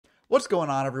What's going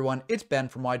on, everyone? It's Ben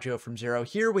from YGO from Zero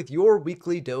here with your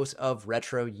weekly dose of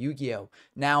retro Yu-Gi-Oh!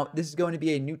 Now, this is going to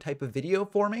be a new type of video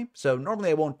for me, so normally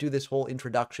I won't do this whole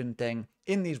introduction thing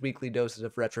in these weekly doses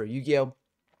of retro Yu-Gi-Oh!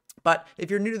 But if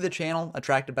you're new to the channel,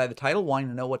 attracted by the title, wanting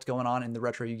to know what's going on in the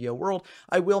retro Yu-Gi-Oh! World,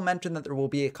 I will mention that there will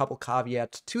be a couple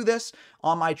caveats to this.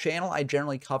 On my channel, I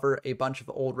generally cover a bunch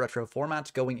of old retro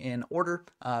formats going in order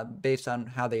based on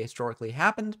how they historically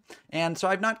happened. And so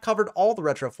I've not covered all the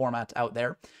retro formats out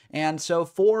there. And so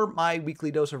for my weekly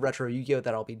dose of retro Yu-Gi-Oh!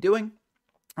 That I'll be doing,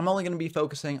 I'm only going to be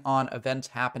focusing on events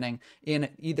happening in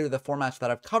either the formats that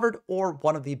I've covered or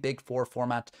one of the big four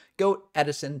formats: Goat,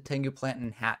 Edison, Tengu Plant,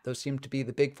 and Hat. Those seem to be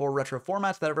the big four retro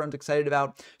formats that everyone's excited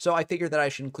about, so I figured that I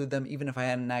should include them even if I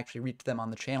hadn't actually reached them on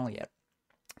the channel yet.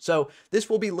 So this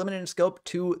will be limited in scope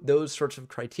to those sorts of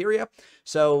criteria.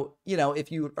 So,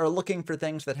 if you are looking for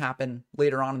things that happen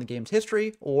later on in the game's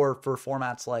history, or for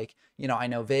formats like, I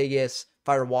know Vegas,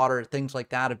 Fire Water, things like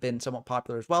that have been somewhat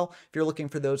popular as well. If you're looking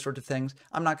for those sorts of things,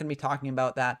 I'm not going to be talking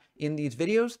about that in these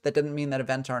videos. That doesn't mean that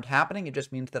events aren't happening. It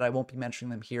just means that I won't be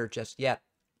mentioning them here just yet.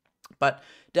 But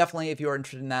definitely, if you are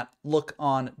interested in that, look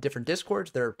on different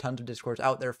Discords. There are tons of Discords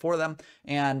out there for them.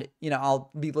 And,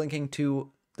 I'll be linking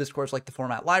to Discords like the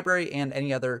Format Library and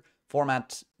any other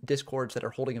format Discords that are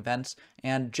holding events.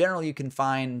 And generally, you can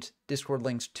find Discord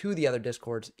links to the other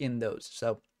Discords in those.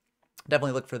 So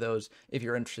definitely look for those if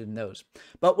you're interested in those.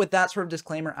 But with that sort of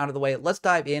disclaimer out of the way, let's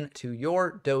dive into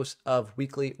your dose of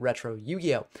weekly retro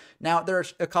Yu-Gi-Oh! Now,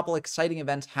 there's a couple exciting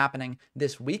events happening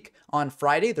this week. On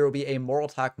Friday, there will be a Moral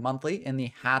Talk Monthly in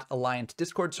the Hat Alliance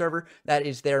Discord server. That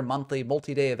is their monthly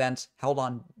multi-day events held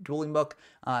on Dueling Book.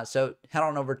 So head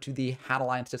on over to the Hat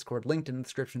Alliance Discord, linked in the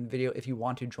description of the video if you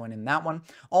want to join in that one.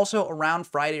 Also, around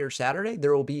Friday or Saturday,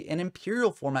 there will be an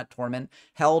Imperial format tournament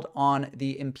held on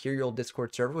the Imperial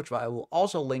Discord server, which I will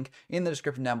also link in the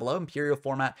description down below. Imperial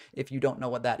format, if you don't know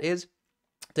what that is,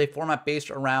 it's a format based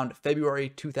around February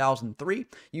 2003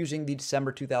 using the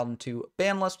December 2002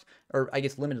 ban list, or I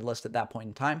guess limited list at that point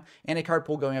in time, and a card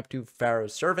pool going up to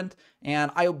Pharaoh's Servant.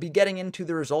 And I'll be getting into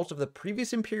the results of the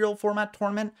previous Imperial format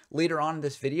tournament later on in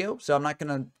this video, so I'm not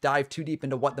going to dive too deep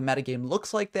into what the metagame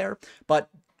looks like there, but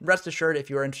rest assured, if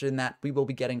you are interested in that, we will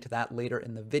be getting to that later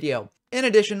in the video. In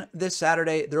addition, this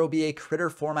Saturday, there will be a Critter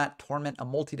Format Tournament, a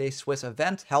multi-day Swiss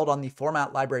event held on the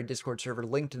Format Library Discord server,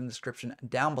 linked in the description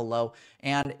down below.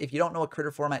 And if you don't know what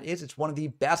Critter Format is, it's one of the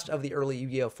best of the early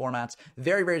Yu-Gi-Oh! Formats.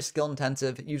 Very, very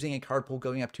skill-intensive, using a card pool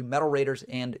going up to Metal Raiders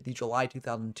and the July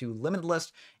 2002 limited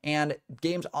list. And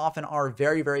games often are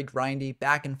very, very grindy,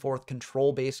 back-and-forth,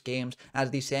 control-based games,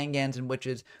 as the Sangans and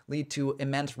Witches lead to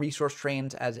immense resource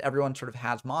drains, as everyone sort of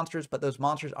has monsters, but those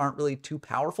monsters aren't really too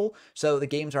powerful, so the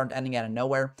games aren't ending out of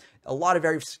nowhere. A lot of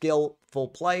very skillful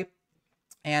play,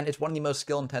 and it's one of the most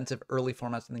skill-intensive early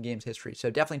formats in the game's history.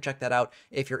 So definitely check that out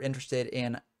if you're interested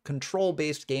in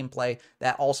control-based gameplay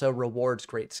that also rewards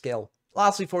great skill.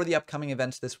 Lastly, for the upcoming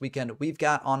events this weekend, we've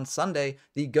got on Sunday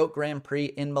the Goat Grand Prix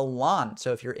in Milan.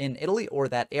 So if you're in Italy or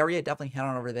that area, definitely head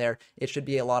on over there. It should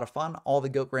be a lot of fun. All the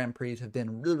Goat Grand Prix have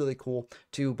been really, really cool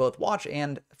to both watch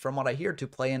and, from what I hear, to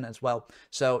play in as well.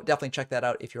 So definitely check that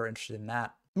out if you're interested in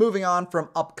that. Moving on from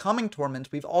upcoming tournaments,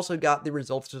 we've also got the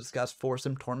results to discuss for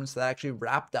some tournaments that actually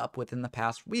wrapped up within the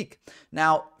past week.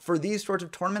 Now, for these sorts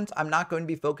of tournaments, I'm not going to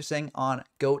be focusing on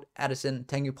Goat, Edison,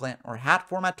 Tengu Plant, or Hat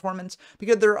format tournaments,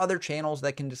 because there are other channels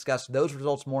that can discuss those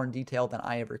results more in detail than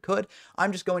I ever could.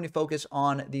 I'm just going to focus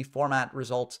on the format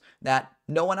results that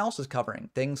no one else is covering,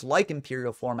 things like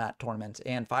Imperial format tournaments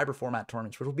and Fiber format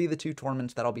tournaments, which will be the two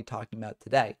tournaments that I'll be talking about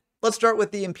today. Let's start with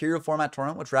the Imperial format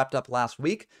tournament, which wrapped up last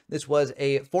week. This was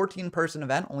a 14-person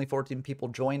event. Only 14 people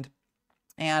joined.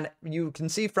 And you can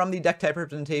see from the deck type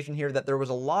representation here that there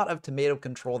was a lot of tomato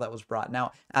control that was brought.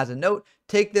 Now, as a note,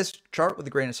 take this chart with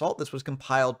a grain of salt. This was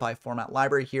compiled by Format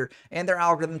Library here, and their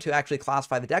algorithm to actually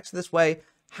classify the decks this way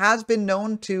has been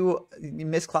known to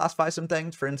misclassify some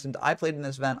things. For instance, I played in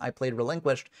this event, I played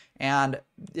Relinquished, and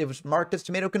it was marked as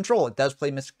tomato control. It does play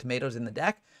Mystic Tomatoes in the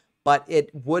deck, but it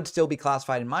would still be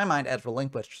classified in my mind as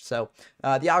Relinquished. So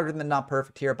the algorithm is not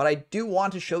perfect here, but I do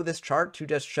want to show this chart to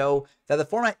just show that the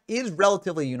format is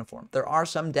relatively uniform. There are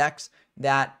some decks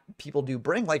that people do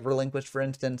bring, like Relinquished, for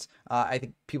instance. I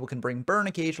think people can bring Burn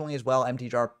occasionally as well, Empty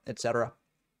Jar, etc.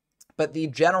 But the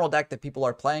general deck that people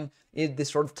are playing is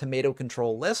this sort of tomato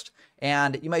control list.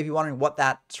 And you might be wondering what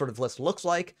that sort of list looks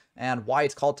like and why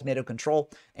it's called tomato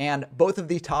control. And both of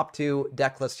the top two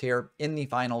deck lists here in the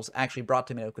finals actually brought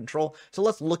tomato control. So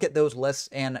let's look at those lists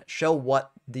and show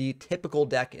what the typical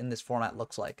deck in this format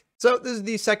looks like. So this is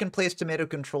the second place tomato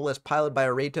control list piloted by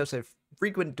Aratos, a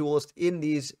frequent duelist in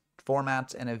these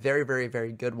formats, and a very, very,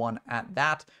 very good one at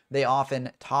that. They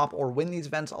often top or win these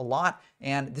events a lot,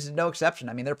 and this is no exception.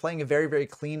 I mean, they're playing a very, very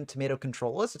clean tomato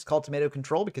control list. It's called tomato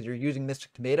control because you're using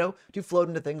Mystic Tomato to float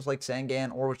into things like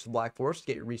Sangan or Witch of the Black Forest to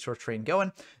get your resource train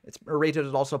going. Ratos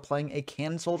is also playing a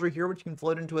cannon soldier here, which you can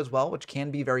float into as well, which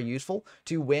can be very useful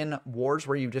to win wars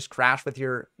where you just crash with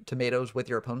your tomatoes with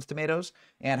your opponent's tomatoes,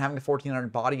 and having a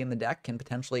 1400 body in the deck can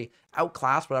potentially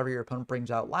outclass whatever your opponent brings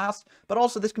out last. But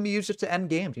also this can be used just to end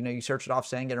games. You know, you search it off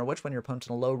Sangan or Witch when your opponent's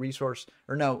in a low resource,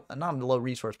 or no, not in a low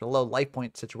resource, but a low life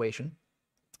point situation.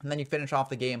 And then you finish off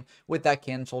the game with that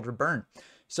cannon soldier burn.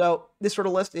 So this sort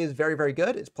of list is very, very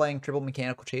good. It's playing triple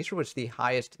Mechanical Chaser, which is the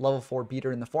highest level 4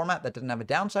 beater in the format that doesn't have a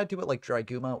downside to it, like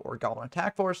Draguma or Goblin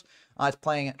Attack Force. It's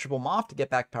playing triple Moth to get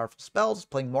back powerful spells. It's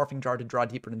playing Morphing Jar to draw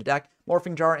deeper into the deck.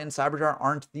 Morphing Jar and Cyber Jar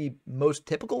aren't the most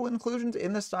typical inclusions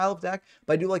in this style of deck,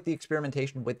 but I do like the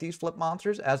experimentation with these flip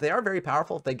monsters, as they are very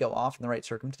powerful if they go off in the right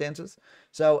circumstances.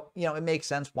 So, you know, it makes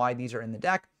sense why these are in the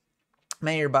deck.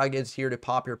 Meteor Bug is here to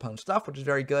pop your opponent's stuff, which is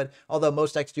very good. Although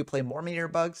most decks do play more Meteor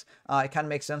Bugs, it kind of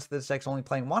makes sense that this deck's only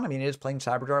playing one. I mean, it is playing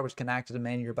Cyberjar, which can act as a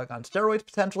Meteor Bug on steroids,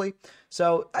 potentially.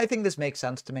 So I think this makes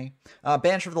sense to me.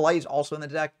 Banisher of the Light is also in the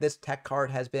deck. This tech card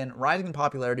has been rising in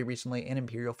popularity recently in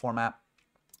Imperial format.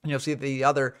 You'll see the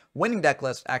other winning deck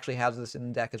list actually has this in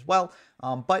the deck as well.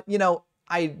 But, you know,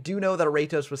 I do know that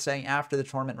Ratos was saying after the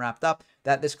tournament wrapped up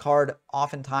that this card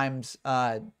oftentimes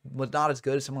was not as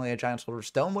good as something like a Giant Soldier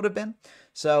Stone would have been.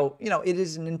 So, you know, it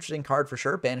is an interesting card for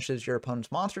sure. Banishes your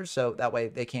opponent's monsters, so that way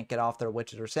they can't get off their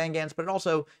Witches or Sangans, but it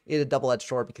also is a double-edged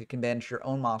sword because it can banish your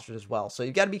own monsters as well. So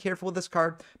you got to be careful with this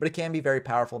card, but it can be very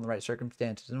powerful in the right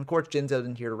circumstances. And of course, Jinzo's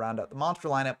in here to round out the monster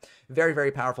lineup. Very,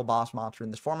 very powerful boss monster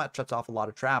in this format, shuts off a lot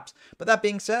of traps. But that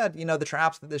being said, you know, the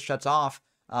traps that this shuts off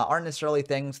aren't necessarily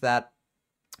things that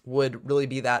would really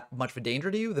be that much of a danger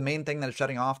to you. The main thing that is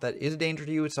shutting off that is a danger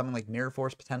to you is something like Mirror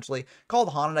Force, potentially. Call the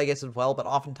Haunted, I guess, as well, but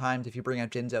oftentimes if you bring out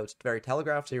Jinzo, it's very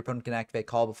telegraphed, so your opponent can activate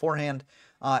Call beforehand.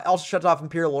 It also shuts off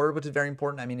Imperial Order, which is very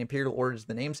important. I mean, Imperial Order is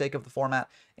the namesake of the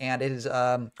format, and it is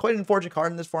quite an unfortunate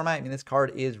card in this format. I mean, this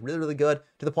card is really, really good,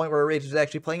 to the point where Rage is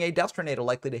actually playing a Death Tornado,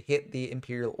 likely to hit the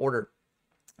Imperial Order.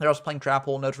 They're also playing Trap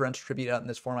Hole, no Torrential Tribute out in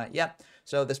this format yet,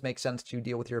 so this makes sense to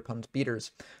deal with your opponent's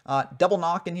beaters. Double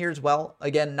Knock in here as well.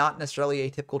 Again, not necessarily a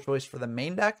typical choice for the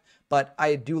main deck, but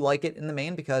I do like it in the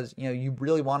main because, you know, you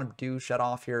really want to shut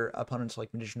off your opponents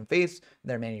like Magician of Faith,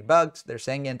 their Many Bugs, their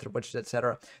Sangan, their Witches,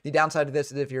 etc. The downside of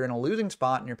this is if you're in a losing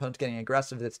spot and your opponent's getting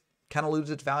aggressive, this kind of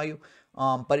loses its value,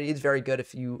 but it is very good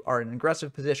if you are in an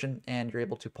aggressive position and you're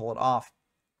able to pull it off.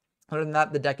 Other than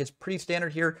that, the deck is pretty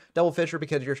standard here. Double Fisher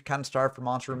because you're kind of starved for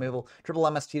monster removal. Triple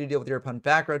MST to deal with your opponent's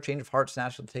back row. Change of Heart,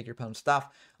 Snatch to take your opponent's stuff.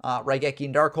 Raigeki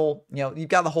and Dark Hole. You know, you've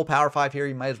got the whole Power 5 here.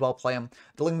 You might as well play them.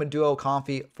 Delinquent Duo,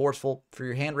 Comfy, Forceful for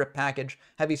your hand rip package.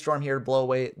 Heavy Storm here to blow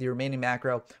away the remaining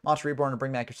macro. Monster Reborn to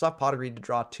bring back your stuff. Pot of Greed to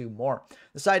draw 2 more.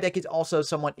 The side deck is also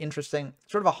somewhat interesting.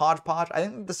 Sort of a hodgepodge. I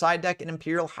think the side deck in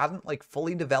Imperial hasn't like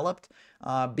fully developed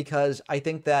because I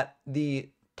think that the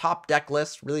top deck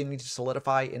list really needs to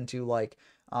solidify into like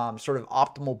sort of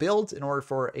optimal builds in order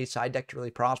for a side deck to really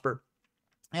prosper.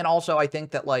 And also I think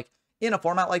that like in a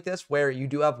format like this where you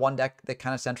do have one deck that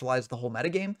kind of centralizes the whole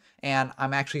metagame, and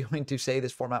I'm actually going to say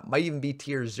this format might even be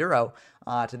tier 0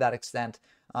 to that extent.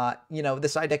 You know, the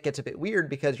side deck gets a bit weird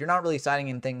because you're not really siding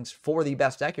in things for the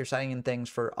best deck. You're siding in things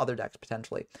for other decks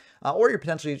potentially, or you're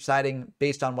potentially siding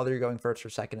based on whether you're going first or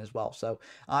second as well. So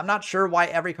I'm not sure why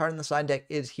every card in the side deck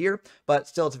is here, but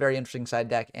still it's a very interesting side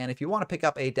deck. And if you want to pick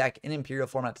up a deck in Imperial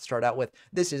format to start out with,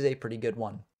 this is a pretty good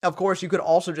one. Of course, you could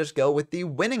also just go with the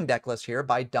winning deck list here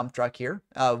by Dump Truck here.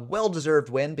 Well-deserved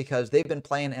win because they've been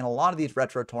playing in a lot of these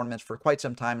retro tournaments for quite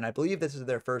some time, and I believe this is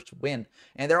their first win.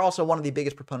 And they're also one of the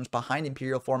biggest proponents behind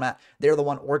Imperial format. They're the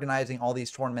one organizing all these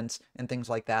tournaments and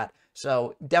things like that.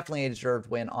 So definitely a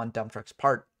deserved win on Dump Truck's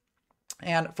part.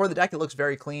 And for the deck, it looks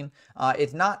very clean.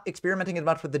 It's not experimenting as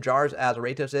much with the jars as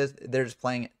Ratos is. They're just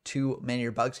playing 2 Meteor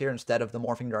Bugs here instead of the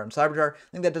Morphing Jar and Cyber Jar. I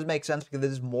think that does make sense because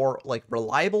this is more like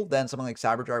reliable than something like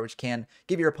Cyber Jar, which can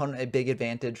give your opponent a big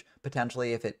advantage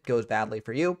potentially if it goes badly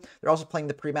for you. They're also playing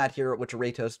the Premat here, which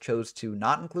Ratos chose to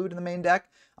not include in the main deck.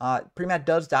 Premat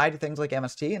does die to things like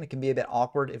MST, and it can be a bit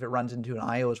awkward if it runs into an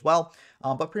IO as well.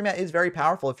 But Premat is very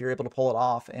powerful if you're able to pull it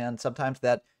off, and sometimes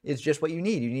that is just what you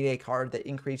need. You need a card that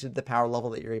increases the power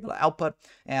level that you're able to output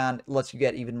and lets you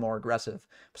get even more aggressive.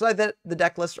 Besides that, the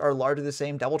deck lists are largely the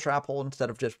same. Double Trap Hole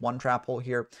instead of just 1 Trap Hole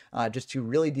here, just to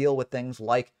really deal with things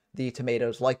like the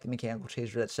tomatoes, like the Mechanical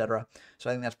Chasers, etc.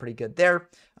 So I think that's pretty good there.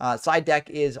 Side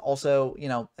deck is also, you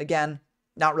know, again,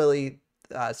 not really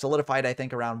solidified, I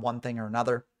think, around one thing or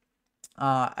another.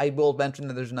 I will mention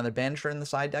that there's another Banisher in the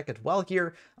side deck as well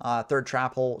here. Third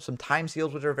Trap Hole, some Time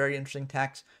Seals, which are very interesting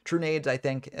techs. True Nades, I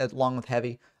think, along with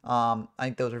Heavy. I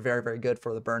think those are very, very good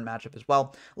for the burn matchup as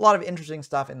well. A lot of interesting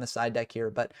stuff in the side deck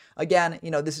here. But again,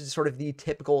 this is sort of the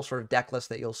typical sort of deck list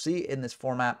that you'll see in this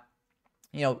format.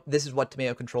 This is what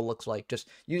tomato control looks like. Just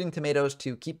using tomatoes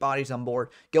to keep bodies on board,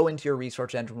 go into your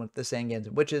resource engine with the Sangans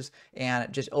and Witches,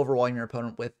 and just overwhelm your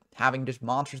opponent with having just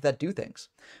monsters that do things.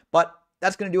 But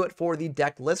that's going to do it for the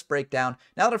deck list breakdown.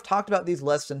 Now that I've talked about these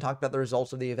lists and talked about the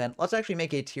results of the event, let's actually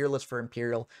make a tier list for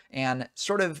Imperial and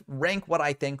sort of rank what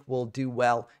I think will do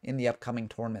well in the upcoming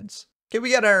tournaments. Okay,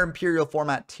 we got our Imperial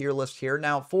format tier list here.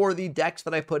 Now, for the decks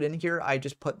that I put in here, I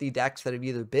just put the decks that have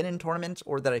either been in tournaments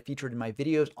or that I featured in my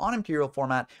videos on Imperial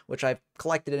format, which I've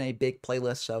collected in a big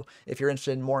playlist. So if you're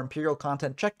interested in more Imperial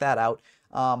content, check that out.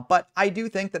 But I do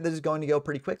think that this is going to go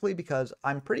pretty quickly because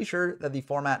I'm pretty sure that the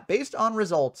format based on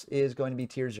results is going to be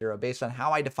tier 0 based on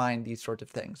how I define these sorts of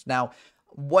things. Now,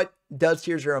 what does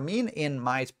tier 0 mean in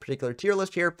my particular tier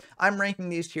list here? I'm ranking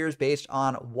these tiers based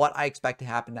on what I expect to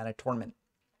happen at a tournament.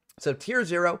 So tier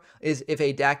 0 is if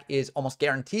a deck is almost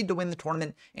guaranteed to win the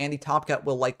tournament, and the top cut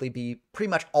will likely be pretty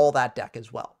much all that deck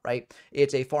as well, right?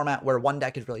 It's a format where one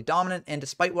deck is really dominant, and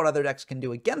despite what other decks can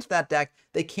do against that deck,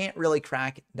 they can't really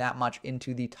crack that much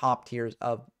into the top tiers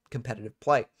of competitive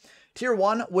play. Tier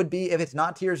 1 would be, if it's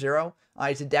not tier 0,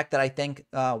 it's a deck that I think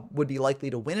would be likely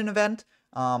to win an event,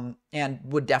 and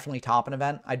would definitely top an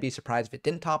event. I'd be surprised if it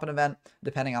didn't top an event,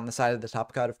 depending on the side of the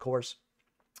top cut, of course.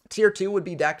 Tier 2 would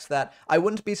be decks that I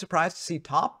wouldn't be surprised to see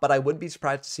top, but I would be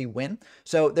surprised to see win.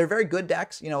 So they're very good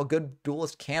decks. A good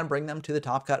duelist can bring them to the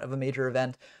top cut of a major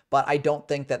event, but I don't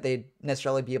think that they'd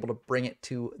necessarily be able to bring it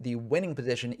to the winning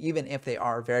position, even if they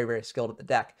are very, very skilled at the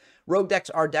deck. Rogue decks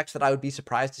are decks that I would be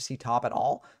surprised to see top at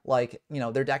all. Like,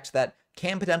 they're decks that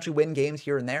can potentially win games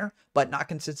here and there, but not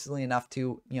consistently enough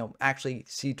to, actually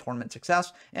see tournament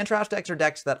success. And trash decks are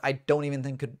decks that I don't even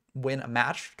think could win a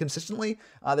match consistently.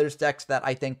 There's decks that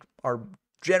I think are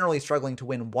generally struggling to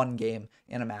win one game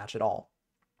in a match at all.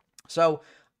 So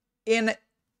in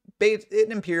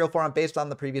Imperial format, based on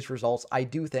the previous results, I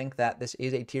do think that this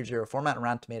is a tier 0 format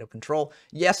around tomato control.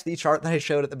 Yes, the chart that I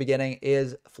showed at the beginning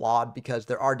is flawed because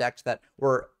there are decks that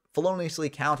were feloniously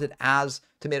counted as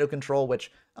tomato control,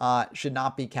 which should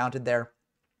not be counted there.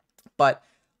 But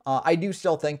I do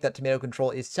still think that tomato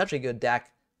control is such a good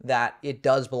deck that it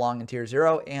does belong in tier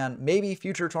 0, and maybe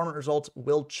future tournament results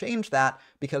will change that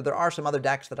because there are some other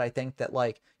decks that I think that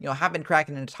have been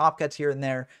cracking into top cuts here and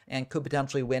there and could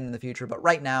potentially win in the future. But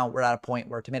right now we're at a point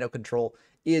where tomato control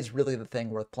is really the thing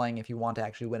worth playing if you want to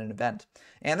actually win an event.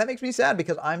 And that makes me sad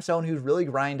because I'm someone who's really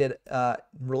grinded,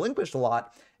 relinquished a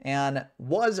lot, and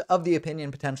was of the opinion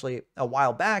potentially a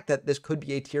while back that this could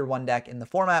be a tier 1 deck in the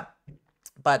format.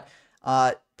 But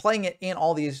playing it in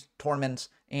all these tournaments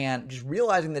and just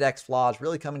realizing the deck's flaws,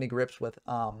 really coming to grips with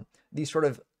the sort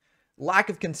of lack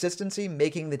of consistency,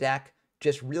 making the deck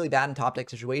just really bad in top deck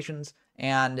situations,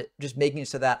 and just making it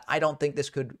so that I don't think this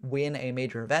could win a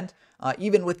major event.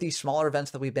 Even with these smaller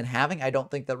events that we've been having, I don't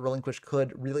think that Relinquish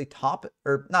could really top,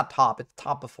 or not top, it's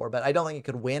top before, but I don't think it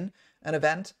could win an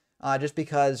event. Just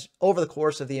because over the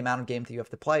course of the amount of games that you have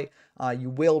to play, you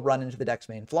will run into the deck's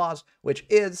main flaws, which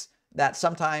is that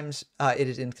sometimes it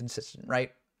is inconsistent,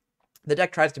 right? The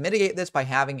deck tries to mitigate this by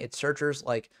having its searchers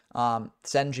like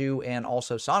Senju and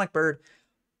also Sonic Bird,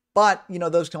 but,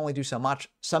 those can only do so much.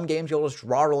 Some games you'll just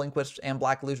draw Relinquished and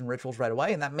Black Illusion Rituals right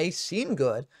away, and that may seem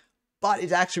good, but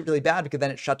it's actually really bad because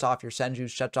then it shuts off your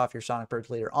Senjus, shuts off your Sonic Birds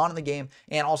later on in the game,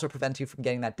 and also prevents you from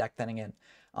getting that deck thinning in.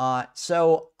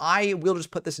 So I will just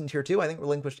put this in tier 2. I think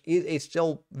Relinquished is a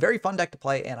still very fun deck to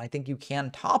play, and I think you can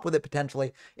top with it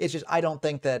potentially. It's just I don't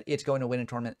think that it's going to win a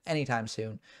tournament anytime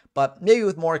soon. But maybe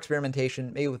with more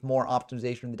experimentation, maybe with more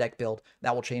optimization in the deck build,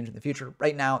 that will change in the future.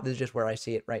 Right now, this is just where I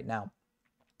see it right now.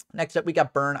 Next up, we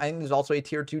got Burn. I think this is also a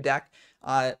tier 2 deck.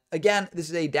 Again, this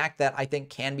is a deck that I think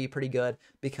can be pretty good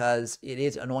because it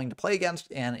is annoying to play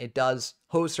against, and it does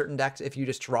hose certain decks if you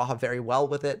just draw very well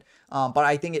with it. But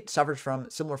I think it suffers from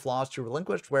similar flaws to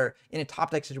Relinquished, where in a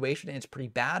top deck situation, it's pretty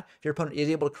bad. If your opponent is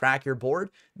able to crack your board,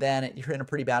 then you're in a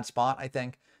pretty bad spot, I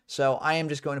think. So I am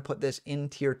just going to put this in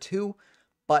tier 2.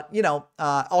 But,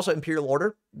 also Imperial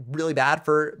Order, really bad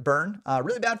for Burn.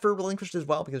 Really bad for Relinquished as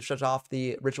well because it shuts off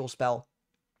the ritual spell.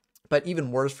 But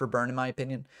even worse for Burn, in my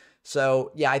opinion.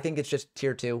 So, yeah, I think it's just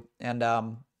tier 2. And,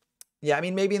 yeah, I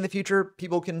mean, maybe in the future,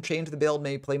 people can change the build,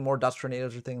 maybe play more Dust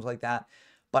Tornadoes or things like that.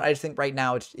 But I just think right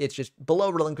now, it's just below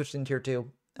Relinquished in tier 2.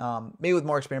 Maybe with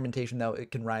more experimentation, though,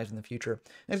 it can rise in the future.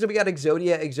 Next up, we got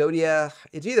Exodia. Exodia,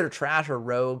 it's either trash or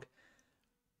rogue.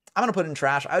 I'm going to put in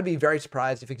trash. I would be very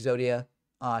surprised if Exodia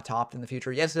topped in the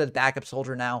future. Yes, it has backup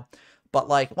soldier now, but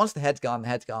like once the head's gone,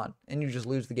 and you just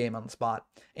lose the game on the spot.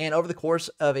 And over the course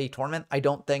of a tournament, I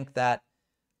don't think that,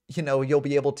 you know, you'll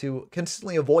be able to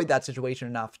consistently avoid that situation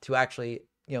enough to actually,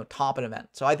 you know, top an event.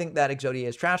 So I think that Exodia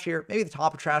is trash here. Maybe the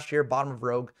top of trash here, bottom of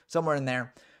Rogue, somewhere in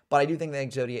there. But I do think that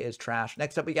Exodia is trash.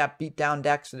 Next up, we got beatdown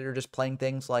decks that are just playing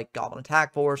things like Goblin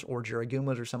Attack Force or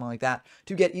Jiragumas or something like that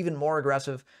to get even more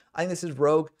aggressive. I think this is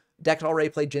Rogue. Decks already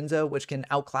play Jinzo, which can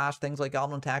outclass things like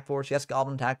Goblin Attack Force. Yes,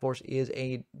 Goblin Attack Force is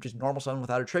a just normal summon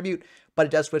without a tribute, but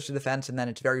it does switch to defense, and then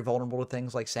it's very vulnerable to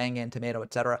things like Sangan, Tomato,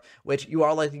 etc., which you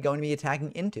are likely going to be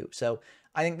attacking into. So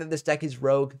I think that this deck is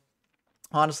Rogue.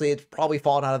 Honestly, it's probably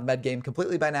fallen out of the med game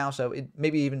completely by now, so it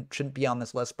maybe even shouldn't be on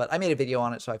this list, but I made a video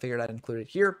on it, so I figured I'd include it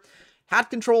here. Hat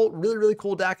Control, really, really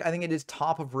cool deck. I think it is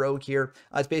top of Rogue here.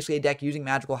 It's basically a deck using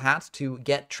magical hats to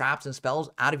get traps and spells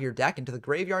out of your deck into the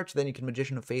graveyard, so then you can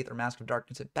Magician of Faith or Mask of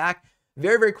Darkness it back.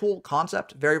 Very, very cool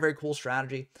concept. Very, very cool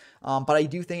strategy. But I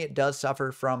do think it does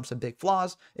suffer from some big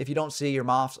flaws. If you don't see your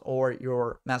Moths or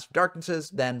your Mask of Darknesses,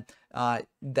 then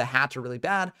the hats are really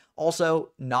bad.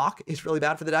 Also, Knock is really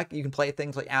bad for the deck. You can play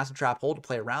things like Acid Trap Hold to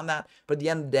play around that. But at the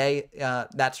end of the day,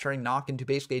 that's turning Knock into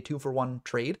basically a 2-for-1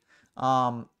 trade.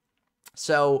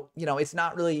 So, you know, it's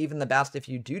not really even the best if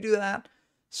you do that.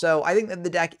 So I think that the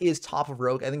deck is top of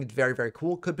Rogue. I think it's very, very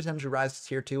cool. Could potentially rise to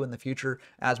tier 2 in the future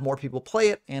as more people play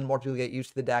it and more people get used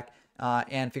to the deck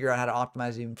and figure out how to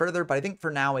optimize it even further. But I think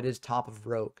for now it is top of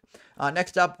Rogue.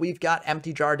 Next up, we've got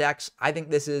Empty Jar decks. I think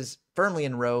this is firmly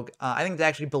in Rogue. I think it's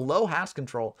actually below Hats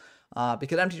Control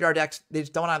because Empty Jar decks, they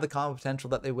just don't have the combo potential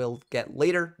that they will get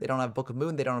later. They don't have Book of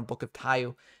Moon. They don't have Book of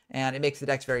Tayu. And it makes the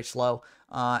decks very slow.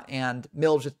 And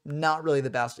Mill's just not really the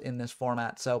best in this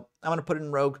format. So I'm going to put it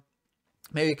in Rogue.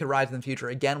 Maybe it could rise in the future,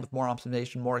 again, with more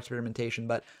optimization, more experimentation,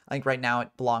 but I think right now it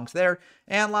belongs there.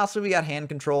 And lastly, we got Hand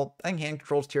Control. I think Hand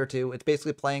Control is tier 2. It's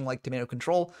basically playing like Tomato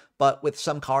Control, but with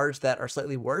some cards that are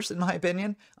slightly worse, in my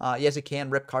opinion. Yes, it can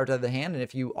rip cards out of the hand, and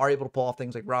if you are able to pull off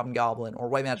things like Robin Goblin or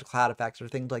White Magic Cloud effects or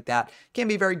things like that, it can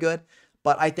be very good.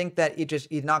 But I think that it just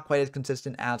is not quite as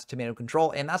consistent as Tomato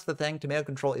Control. And that's the thing. Tomato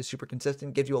Control is super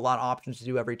consistent, gives you a lot of options to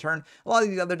do every turn. A lot of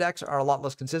these other decks are a lot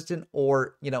less consistent,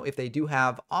 or, you know, if they do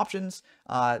have options,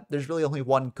 there's really only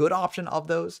one good option of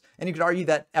those. And you could argue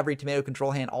that every Tomato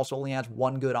Control hand also only has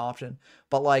one good option.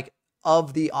 But like,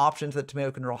 of the options that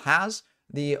Tomato Control has,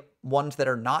 the ones that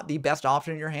are not the best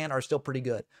option in your hand are still pretty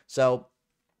good. So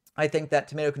I think that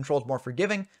Tomato Control is more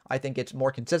forgiving. I think it's more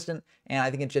consistent, and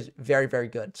I think it's just very, very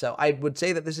good. So I would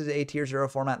say that this is a tier 0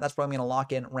 format. That's what I'm going to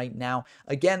lock in right now.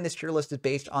 Again, this tier list is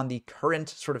based on the current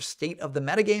sort of state of the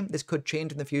metagame. This could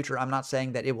change in the future. I'm not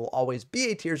saying that it will always be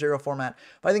a tier 0 format,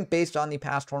 but I think based on the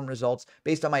past tournament results,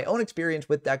 based on my own experience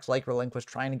with decks like Relinquish,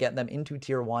 trying to get them into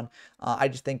tier 1, I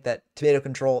just think that Tomato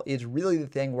Control is really the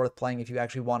thing worth playing if you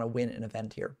actually want to win an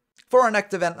event here. For our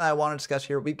next event that I want to discuss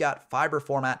here, we've got Fiber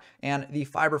Format, and the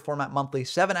Fiber Format Monthly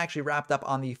 7 actually wrapped up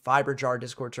on the Fiber Jar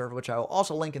Discord server, which I will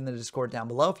also link in the Discord down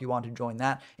below if you want to join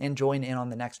that and join in on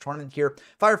the next tournament here.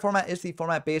 Fiber Format is the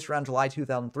format based around July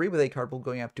 2003 with a card pool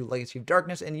going up to Legacy of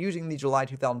Darkness and using the July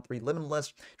 2003 limited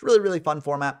list. It's really, really fun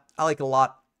format. I like it a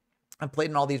lot. I've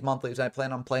played in all these monthlies. I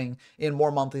plan on playing in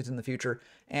more monthlies in the future.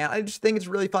 And I just think it's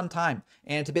a really fun time.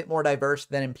 And it's a bit more diverse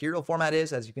than Imperial format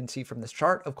is, as you can see from this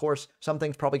chart. Of course, some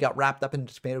things probably got wrapped up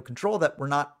into Tomato Control that were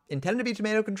not intended to be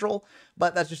Tomato Control,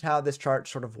 but that's just how this chart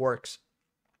sort of works.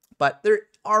 But there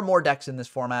are more decks in this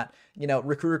format. You know,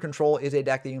 Recruiter Control is a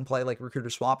deck that you can play like Recruiter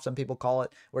Swap, some people call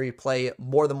it, where you play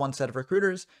more than one set of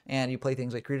recruiters and you play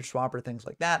things like Recruiter Swap or things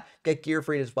like that. Get Gear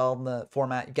Freed as well in the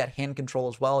format. You get Hand Control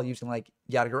as well using like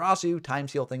Yatagarasu, Time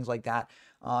Seal, things like that.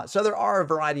 So there are a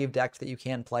variety of decks that you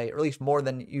can play, or at least more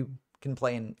than you can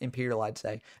play in Imperial, I'd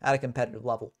say, at a competitive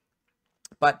level.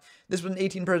 But this was an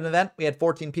 18-person event. We had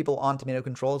 14 people on Tomato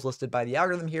Control as listed by the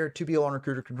algorithm here, 2 people on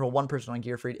Recruiter Control, 1 person on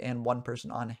Gear Freed, and 1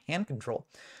 person on Hand Control.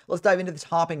 Let's dive into the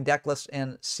topping deck list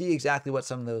and see exactly what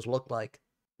some of those look like.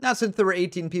 Now, since there were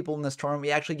 18 people in this tournament, we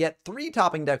actually get 3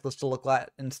 topping deck lists to look at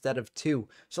instead of 2.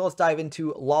 So let's dive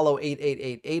into Lalo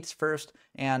 8888s first,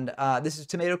 and this is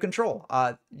Tomato Control.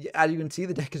 As you can see,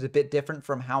 the deck is a bit different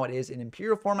from how it is in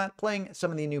Imperial format, playing some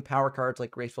of the new power cards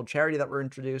like Graceful Charity that were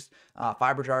introduced,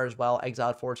 Fiber Jar as well,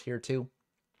 Exiled Force here too.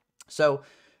 So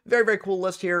very, very cool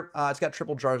list here. It's got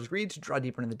triple Jars of Greed to draw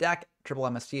deeper into the deck, triple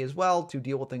MST as well to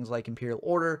deal with things like Imperial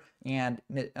Order and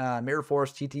Mirror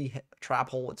Force, TT, Trap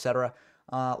Hole, etc.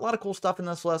 A lot of cool stuff in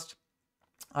this list.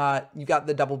 You've got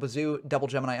the double Bazoo, double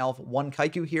Gemini Elf, 1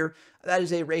 Kaiku here. That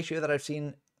is a ratio that I've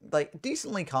seen like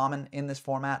decently common in this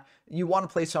format. You want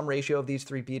to play some ratio of these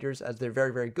three beaters, as they're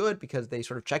very, very good because they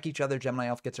sort of check each other. Gemini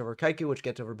Elf gets over Kaiku, which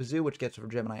gets over Bazoo, which gets over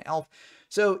Gemini Elf.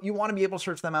 So you want to be able to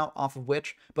search them out off of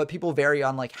which, but people vary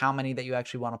on like how many that you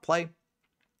actually want to play.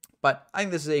 But I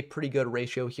think this is a pretty good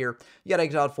ratio here. You got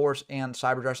Exiled Force and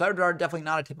Cyberjar. Cyberjar, definitely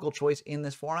not a typical choice in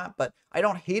this format, but I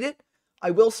don't hate it.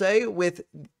 I will say, with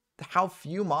how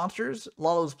few monsters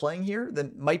Lalo's playing here,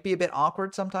 that might be a bit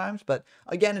awkward sometimes. But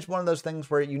again, it's one of those things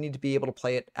where you need to be able to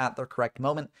play it at the correct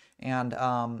moment. And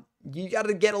you got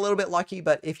to get a little bit lucky,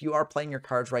 but if you are playing your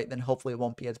cards right, then hopefully it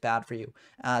won't be as bad for you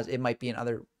as it might be in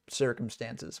other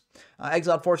circumstances.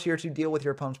 Exiled Force here to deal with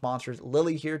your opponent's monsters.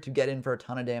 Lily here to get in for a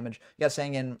ton of damage. You got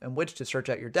Sangan and Witch to search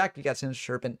out your deck. You got Sinister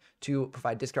Serpent to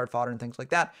provide discard fodder and things like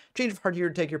that. Change of Heart here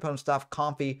to take your opponent's stuff.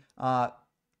 Comfy.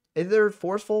 Is there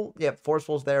Forceful? Yeah,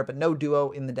 Forceful's there, but no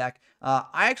Duo in the deck.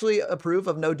 I actually approve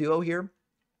of no Duo here.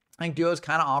 I think Duo is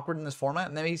kind of awkward in this format,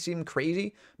 and that may seem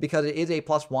crazy because it is a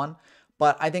 +1.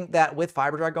 But I think that with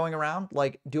Fiberdrive going around,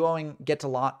 like, Duoing gets a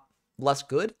lot less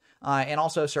good. And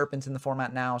also Serpent's in the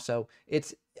format now, so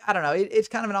it's, I don't know, it's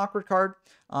kind of an awkward card.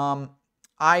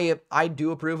 I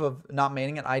do approve of not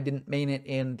maining it. I didn't main it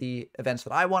in the events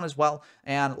that I won as well,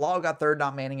 and Lalo got third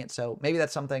not maining it, so maybe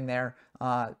that's something there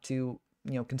to,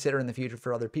 consider in the future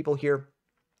for other people here.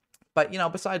 But,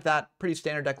 besides that, pretty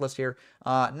standard deck list here.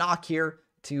 Knock here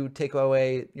to take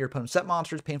away your opponent's set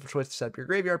monsters. Painful Choice to set up your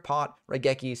graveyard. Pot,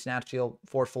 Raigeki, Snatch Steal,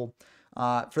 Forceful.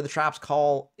 For the traps,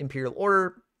 Call, Imperial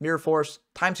Order, Mirror Force.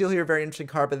 Time Seal here, very interesting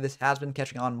card, but this has been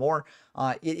catching on more.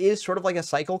 It is sort of like a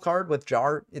cycle card with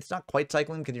Jar. It's not quite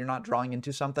cycling because you're not drawing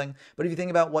into something. But if you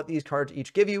think about what these cards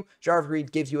each give you, Jar of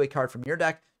Greed gives you a card from your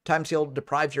deck. Time Seal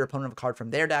deprives your opponent of a card from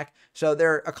their deck. So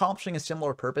they're accomplishing a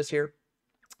similar purpose here.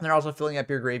 And they're also filling up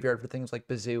your graveyard for things like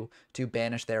Bazoo to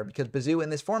banish there, because Bazoo in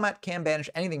this format can banish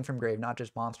anything from grave, not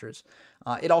just monsters.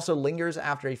 It also lingers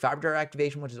after a Fiberdrive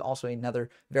activation, which is also another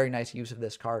very nice use of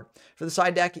this card. For the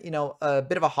side deck, a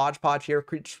bit of a hodgepodge here.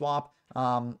 Creature swap.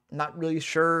 Not really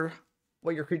sure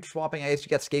what you're creature swapping. I guess you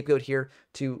got Scapegoat here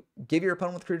to give your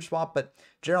opponent with creature swap, but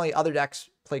generally other decks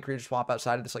play creature swap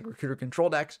outside of this, like Recruiter Control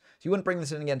decks. So you wouldn't bring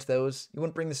this in against those. You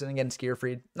wouldn't bring this in against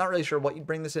Gearfried. Not really sure what you'd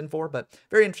bring this in for, but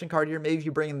very interesting card here. Maybe if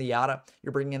you bring in the Yada,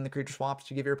 you're bringing in the creature swaps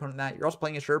to give your opponent that. You're also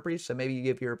playing a Sure Priest, so maybe you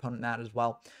give your opponent that as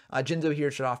well. Jinzo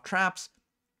here shut off traps.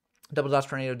 Double Dust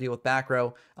Tornado to deal with back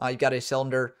row. You've got a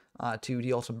Cylinder to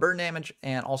deal some burn damage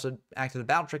and also act as a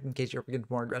battle trick in case you're against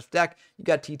a more aggressive deck. You've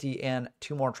got TT and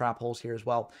 2 more trap holes here as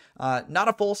well. Not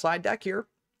a full side deck here,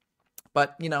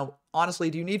 but, honestly,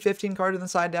 do you need 15 cards in the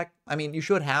side deck? I mean, you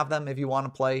should have them if you want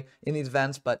to play in these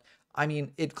events, but, I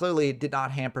mean, it clearly did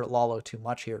not hamper Lalo too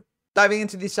much here. Diving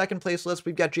into the second place list,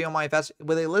 we've got GeoMyFS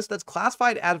with a list that's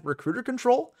classified as Recruiter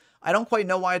Control. I don't quite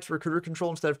know why it's Recruiter Control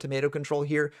instead of Tomato Control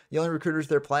here. The only recruiters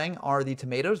they're playing are the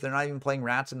Tomatoes. They're not even playing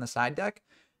Rats in the side deck.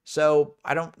 So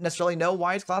I don't necessarily know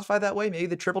why it's classified that way. Maybe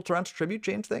the Triple Torrential Tribute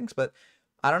changed things, but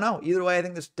I don't know. Either way, I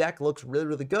think this deck looks really,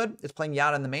 really good. It's playing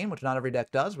Yada in the main, which not every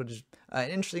deck does, which is an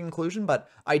interesting inclusion, but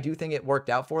I do think it worked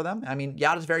out for them. I mean,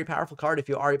 Yada's a very powerful card if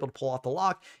you are able to pull off the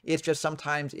lock. It's just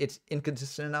sometimes it's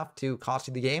inconsistent enough to cost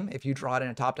you the game. If you draw it in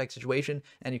a top deck situation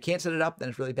and you can't set it up, then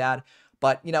it's really bad.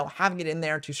 But, having it in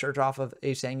there to search off of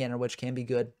a Sangan or Witch can be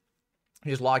good. You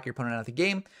just lock your opponent out of the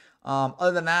game.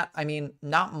 Other than that, I mean,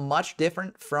 not much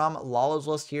different from Lalo's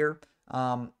list here.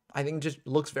 I think it just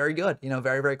looks very good.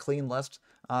 Very, very clean list.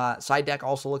 Side deck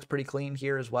also looks pretty clean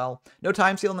here as well. No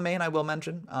Time Seal in the main, I will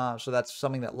mention. So that's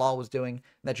something that Lalo was doing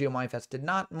that GeoMyFS did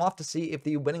not. And we'll have to see if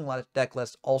the winning deck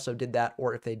list also did that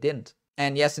or if they didn't.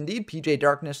 And yes, indeed, PJ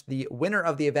Darkness, the winner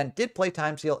of the event, did play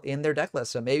Time Seal in their deck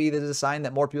list. So maybe this is a sign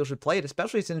that more people should play it,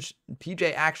 especially since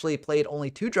PJ actually played only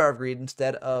 2 Jar of Greed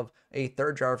instead of a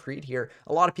 3rd Jar of Greed here.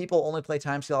 A lot of people only play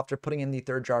Time Seal after putting in the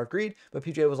 3rd Jar of Greed, but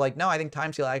PJ was like, no, I think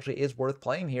Time Seal actually is worth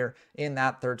playing here in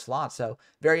that 3rd slot. So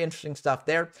very interesting stuff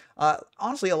there.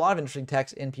 Honestly, a lot of interesting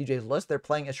techs in PJ's list. They're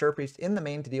playing a Sure Priest in the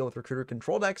main to deal with Recruiter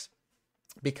Control decks,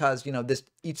 because, this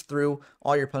eats through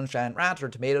all your opponent's giant rats or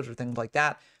tomatoes or things like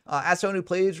that. As someone who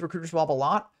plays Recruiter Swap a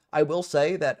lot, I will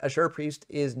say that a Sure Priest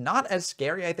is not as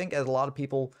scary, I think, as a lot of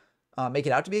people make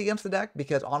it out to be against the deck,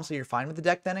 because honestly, you're fine with the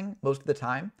deck thinning most of the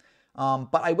time.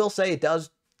 But I will say it does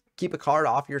keep a card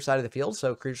off your side of the field,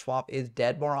 so Creature Swap is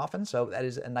dead more often, so that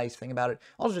is a nice thing about it.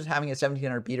 Also, just having a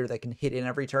 1700 beater that can hit in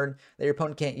every turn that your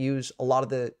opponent can't use a lot of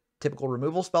the typical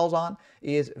removal spells on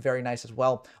is very nice as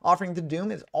well. Offering to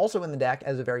Doom is also in the deck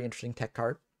as a very interesting tech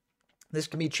card. This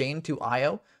can be chained to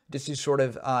IO just to sort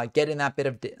of get in that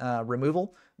bit of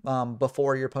removal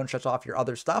before your opponent shuts off your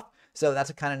other stuff. So that's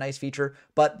a kind of nice feature,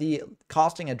 but the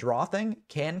costing a draw thing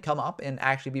can come up and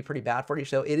actually be pretty bad for you.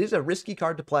 So it is a risky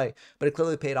card to play, but it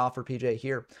clearly paid off for PJ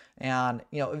here. And,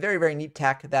 you know, a very, very neat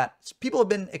tech that people have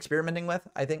been experimenting with,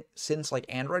 I think, since like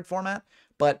Android format.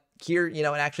 But here, you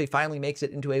know, it actually finally makes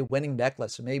it into a winning deck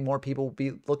list. So maybe more people will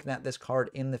be looking at this card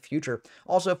in the future.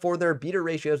 Also, for their beater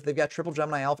ratios, they've got triple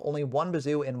Gemini Elf, only one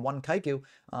Bazoo and one Kaiku.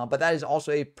 But that is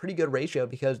also a pretty good ratio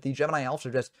because the Gemini Elves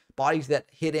are just bodies that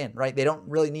hit in, right? They don't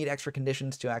really need extra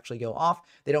conditions to actually go off.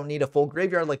 They don't need a full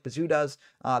graveyard like Bazoo does.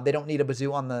 They don't need a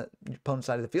Bazoo on the opponent's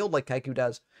side of the field like Kaiku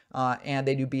does. And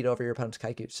they do beat over your opponent's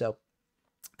Kaiku. So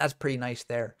that's pretty nice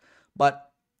there. But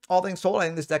all things told, I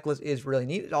think this deck list is really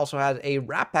neat. It also has a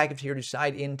wrap package here to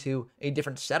side into a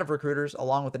different set of recruiters,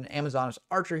 along with an Amazoness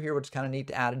Archer here, which is kind of neat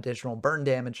to add additional burn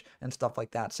damage and stuff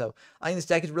like that. So I think this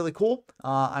deck is really cool.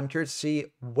 I'm curious to see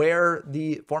where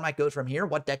the format goes from here,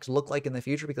 what decks look like in the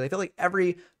future, because I feel like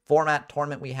every format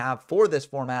tournament we have for this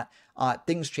format,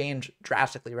 things change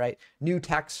drastically, right? New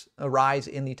techs arise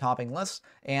in the topping lists,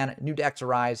 and new decks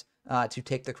arise to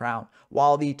take the crown.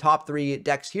 While the top three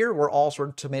decks here were all sort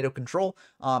of tomato control,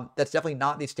 that's definitely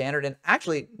not the standard. And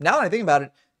actually, now that I think about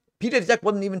it, PJ's deck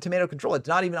wasn't even tomato control. It's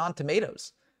not even on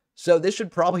tomatoes. So this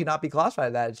should probably not be classified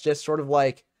as that. It's just sort of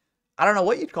like, I don't know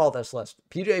what you'd call this list.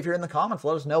 PJ, if you're in the comments,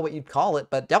 let us know what you'd call it,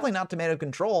 but definitely not tomato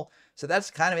control. So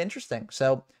that's kind of interesting.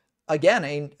 So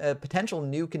again, a potential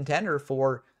new contender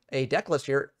for a deck list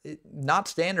here. Not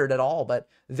standard at all, but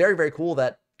very, very cool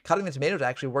that cutting the tomatoes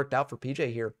actually worked out for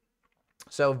PJ here.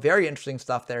 So very interesting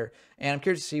stuff there, and I'm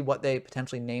curious to see what they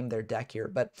potentially name their deck here.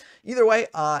 But either way,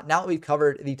 now that we've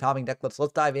covered the topping deck lists,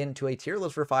 let's dive into a tier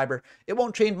list for Fiber. It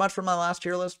won't change much from my last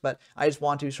tier list, but I just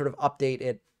want to sort of update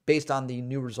it based on the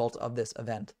new results of this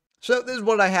event. So this is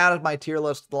what I had as my tier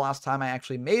list the last time I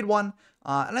actually made one.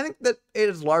 And I think that it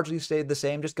has largely stayed the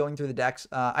same, just going through the decks.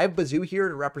 I have Bazoo here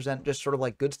to represent just sort of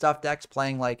like good stuff decks,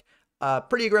 playing like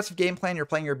pretty aggressive game plan. You're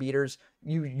playing your beaters.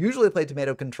 You usually play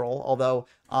tomato control, although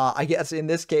I guess in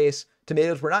this case,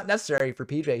 tomatoes were not necessary for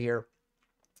PJ here.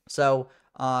 So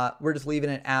we're just leaving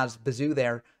it as Bazoo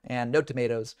there and no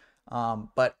tomatoes.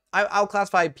 But I'll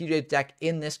classify PJ's deck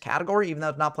in this category, even though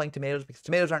it's not playing tomatoes, because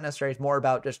tomatoes aren't necessary. It's more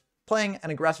about just playing an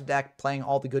aggressive deck, playing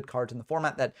all the good cards in the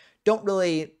format that don't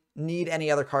really need any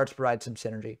other cards to provide some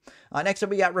synergy. Next up,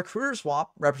 we got Recruiter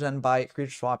Swap, represented by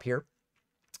Creature Swap here.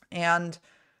 And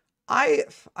I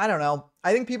don't know.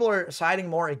 I think people are siding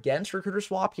more against Recruiter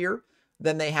Swap here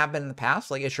than they have been in the past.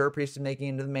 Like Assure Priest is making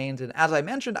into the mains. And as I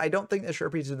mentioned, I don't think Assure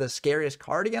Priest is the scariest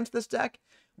card against this deck,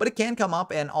 but it can come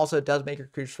up, and also it does make your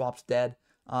Creature Swaps dead.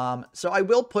 So I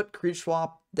will put Creature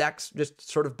Swap decks just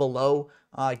sort of below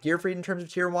Gearfried in terms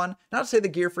of tier 1. Not to say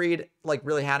that Gearfried like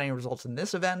really had any results in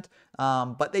this event,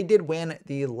 but they did win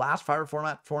the last Fire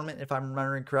format tournament, if I'm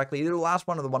remembering correctly, either the last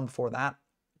one or the one before that.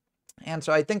 And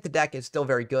so I think the deck is still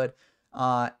very good.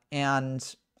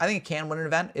 And I think it can win an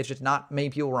event. It's just not many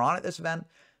people were on at this event.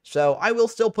 So I will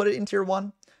still put it in tier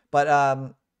 1. But,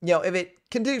 you know, if it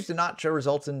continues to not show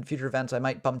results in future events, I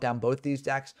might bump down both these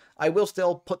decks. I will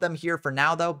still put them here for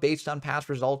now, though, based on past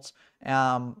results.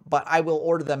 But I will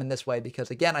order them in this way because,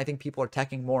 again, I think people are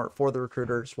teching more for the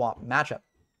Recruiter Swap matchup.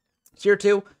 Tier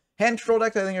 2. Hand control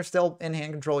decks, I think, are still in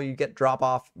hand control. You get drop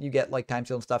off, you get like Time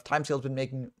Seal and stuff. Time Seal's been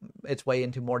making its way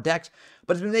into more decks,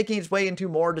 but it's been making its way into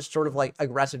more just sort of like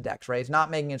aggressive decks, right? It's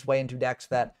not making its way into decks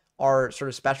that are sort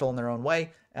of special in their own way,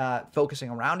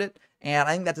 focusing around it. And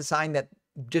I think that's a sign that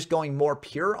just going more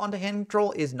pure onto hand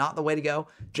control is not the way to go.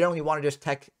 Generally, you want to just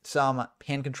tech some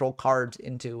hand control cards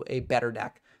into a better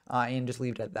deck and just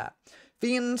leave it at that.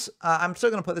 Fiends, I'm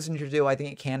still going to put this in tier 2. I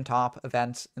think it can top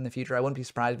events in the future. I wouldn't be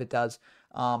surprised if it does.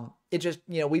 It just,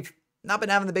 you know, we've not been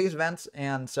having the biggest events,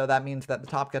 and so that means that the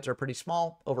top cuts are pretty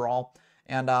small overall.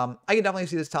 And I can definitely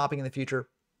see this topping in the future,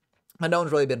 but no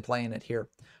one's really been playing it here.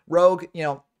 Rogue, you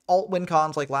know, alt win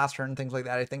cons like last turn, things like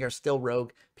that, I think are still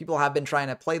Rogue. People have been trying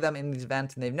to play them in these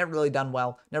events, and they've never really done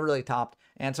well, never really topped,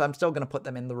 and so I'm still going to put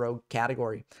them in the Rogue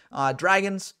category.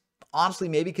 Dragons, honestly,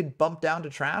 maybe could bump down to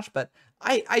trash, but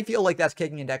I feel like that's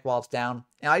kicking a deck while it's down.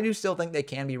 And I do still think they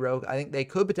can be Rogue. I think they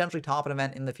could potentially top an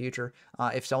event in the future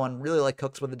if someone really like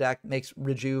cooks with the deck, makes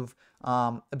Rejuve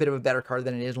a bit of a better card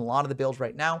than it is in a lot of the builds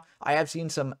right now. I have seen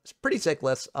some pretty sick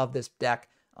lists of this deck,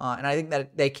 and I think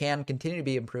that they can continue to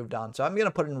be improved on. So I'm going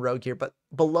to put it in Rogue here, but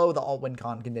below the alt-win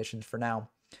con conditions for now.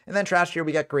 And then trash here,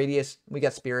 we got Gradius, we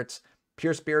got Spirits.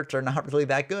 Pure Spirits are not really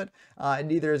that good, and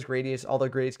neither is Gradius, although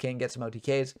Gradius can get some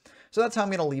OTKs. So that's how I'm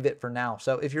going to leave it for now.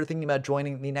 So if you're thinking about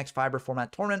joining the next Fiber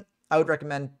format tournament, I would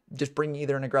recommend just bringing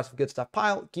either an aggressive good stuff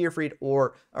pile, Gearfried,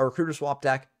 or a Recruiter Swap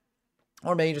deck.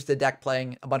 or maybe just a deck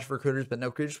playing a bunch of recruiters but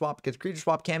no creature swap, because creature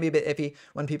swap can be a bit iffy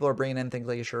when people are bringing in things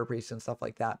like Assure Priest and stuff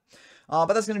like that.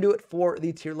 But that's going to do it for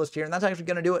the tier list here, and that's actually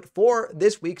going to do it for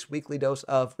this week's weekly dose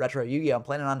of Retro Yu-Gi-Oh! I'm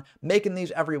planning on making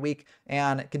these every week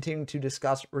and continuing to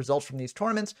discuss results from these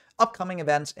tournaments, upcoming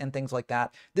events, and things like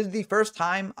that. This is the first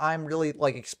time I'm really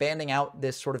like expanding out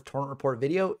this sort of tournament report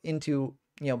video into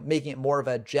making it more of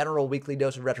a general weekly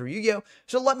dose of Retro Yu-Gi-Oh!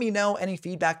 So let me know any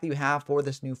feedback that you have for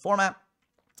this new format.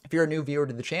 If you're a new viewer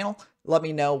to the channel, let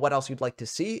me know what else you'd like to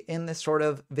see in this sort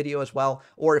of video as well,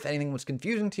 or if anything was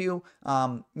confusing to you.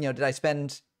 Did I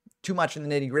spend too much in the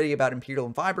nitty-gritty about Imperial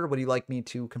and Fiber? Would you like me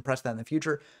to compress that in the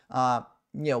future?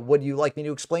 Would you like me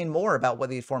to explain more about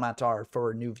what these formats are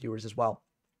for new viewers as well?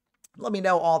 Let me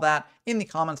know all that in the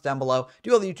comments down below.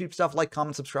 Do all the YouTube stuff, like,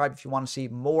 comment, subscribe if you want to see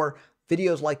more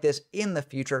videos like this in the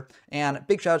future. And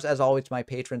big shout outs, as always, to my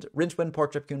patrons: Rincewind,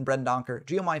 Porkchop Coon, Brendan Donker,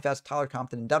 GeoMyFest, Tyler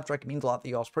Compton, and Dumpstrike. It means a lot that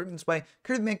you all support me this way.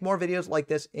 Could make more videos like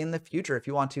this in the future. If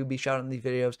you want to be shouted in these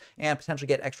videos and potentially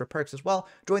get extra perks as well,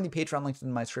 join the Patreon, links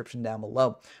in my description down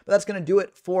below. But that's going to do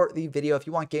it for the video. If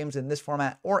you want games in this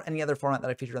format or any other format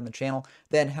that I featured on the channel,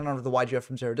 then head on over to the YGF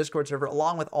from Zero Discord server,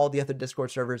 along with all the other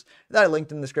Discord servers that I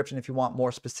linked in the description if you want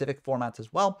more specific formats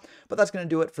as well. But that's going to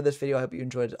do it for this video. I hope you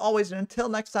enjoyed it always. And until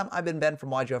next time, I've been Ben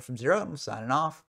from YGF from Zero, and I'm signing off.